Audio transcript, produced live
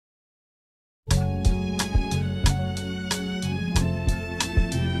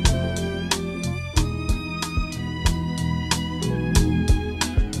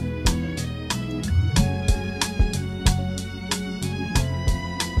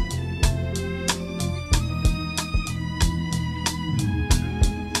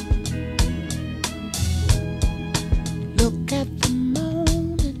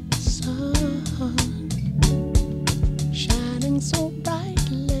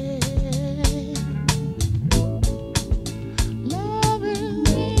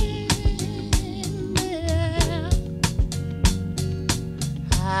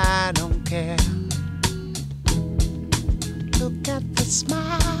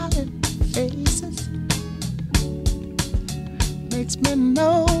faces makes me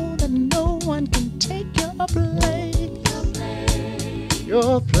know that no one can take your place.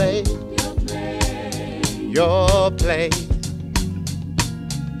 Your place. Your place.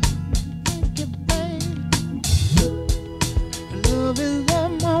 Thank you, babe. Love is the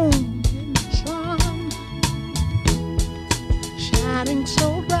morning sun, shining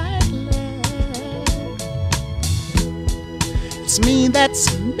so brightly. It's me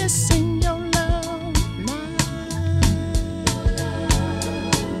that's missing your love now.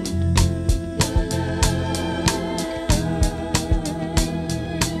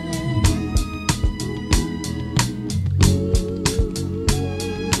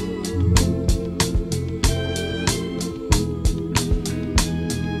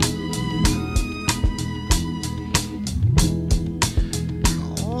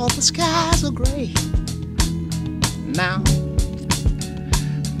 All the skies are gray now,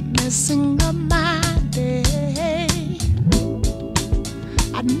 messing up my day.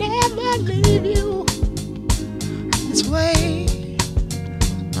 I'd never leave you this way.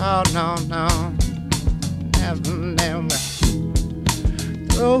 Oh, no, no, never, never.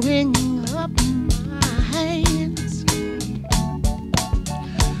 Throwing up my hands,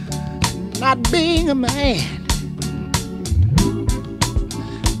 not being a man.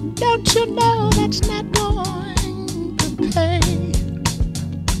 Don't you know that's not going to pay?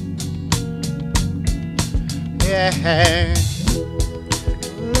 Yeah,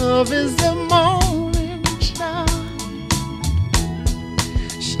 love is the morning star,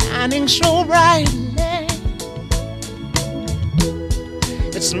 shining so brightly.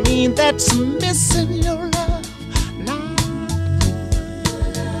 It's me that's missing your